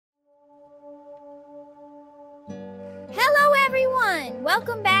everyone!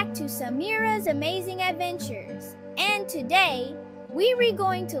 Welcome back to Samira's Amazing Adventures. And today, we're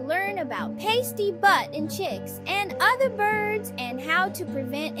going to learn about pasty butt in chicks and other birds and how to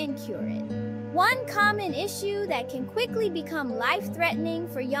prevent and cure it. One common issue that can quickly become life-threatening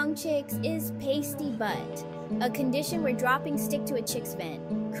for young chicks is pasty butt, a condition where droppings stick to a chick's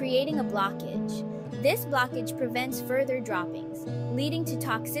vent, creating a blockage. This blockage prevents further droppings, leading to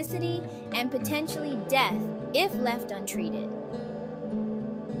toxicity and potentially death if left untreated.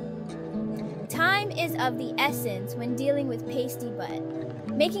 Time is of the essence when dealing with pasty butt,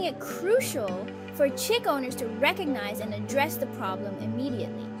 making it crucial for chick owners to recognize and address the problem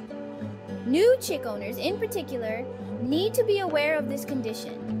immediately. New chick owners, in particular, need to be aware of this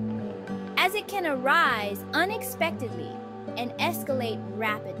condition, as it can arise unexpectedly and escalate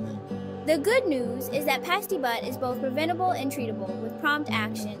rapidly. The good news is that pasty butt is both preventable and treatable with prompt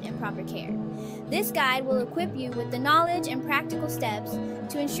action and proper care. This guide will equip you with the knowledge and practical steps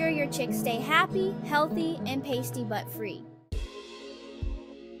to ensure your chicks stay happy, healthy, and pasty butt free.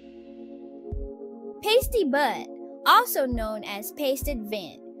 Pasty butt, also known as pasted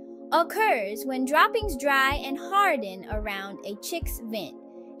vent, occurs when droppings dry and harden around a chick's vent,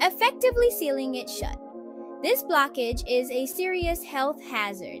 effectively sealing it shut. This blockage is a serious health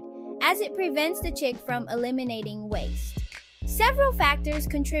hazard, as it prevents the chick from eliminating waste. Several factors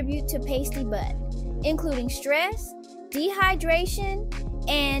contribute to pasty butt, including stress, dehydration,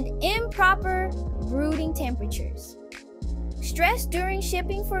 and improper brooding temperatures. Stress during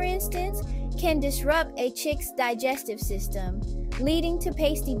shipping, for instance, can disrupt a chick's digestive system, leading to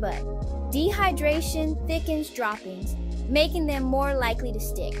pasty butt. Dehydration thickens droppings, making them more likely to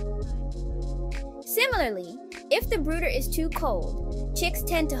stick. Similarly, if the brooder is too cold, chicks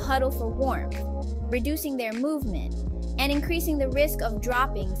tend to huddle for warmth, reducing their movement and increasing the risk of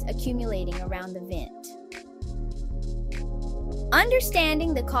droppings accumulating around the vent.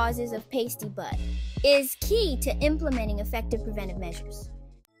 Understanding the causes of pasty butt is key to implementing effective preventive measures.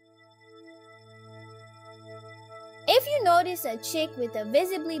 If you notice a chick with a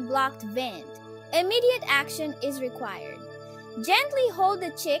visibly blocked vent, immediate action is required. Gently hold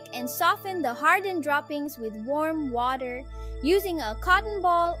the chick and soften the hardened droppings with warm water using a cotton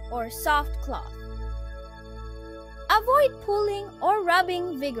ball or soft cloth. Avoid pulling or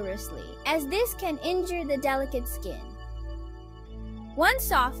rubbing vigorously, as this can injure the delicate skin. Once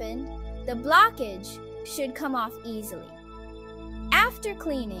softened, the blockage should come off easily. After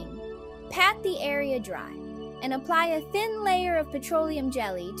cleaning, pat the area dry and apply a thin layer of petroleum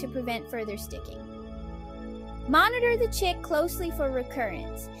jelly to prevent further sticking. Monitor the chick closely for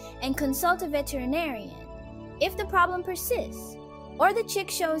recurrence and consult a veterinarian if the problem persists or the chick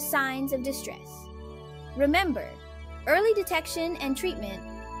shows signs of distress. Remember, early detection and treatment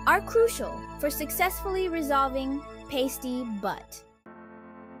are crucial for successfully resolving pasty butt.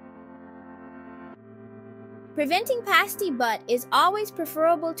 Preventing pasty butt is always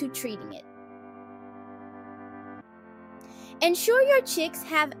preferable to treating it. Ensure your chicks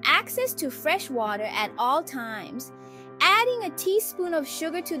have access to fresh water at all times. Adding a teaspoon of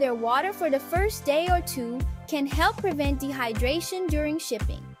sugar to their water for the first day or two can help prevent dehydration during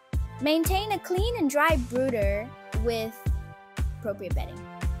shipping. Maintain a clean and dry brooder with appropriate bedding.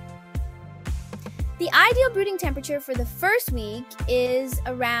 The ideal brooding temperature for the first week is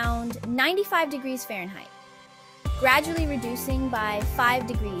around 95 degrees Fahrenheit, gradually reducing by 5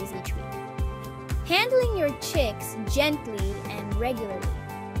 degrees each week. Handling your chicks gently and regularly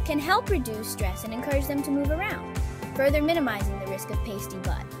can help reduce stress and encourage them to move around, further minimizing the risk of pasty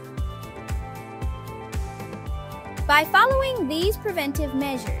butt. By following these preventive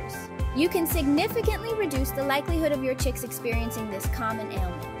measures, you can significantly reduce the likelihood of your chicks experiencing this common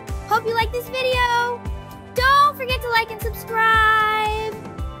ailment. Hope you like this video! Don't forget to like and subscribe!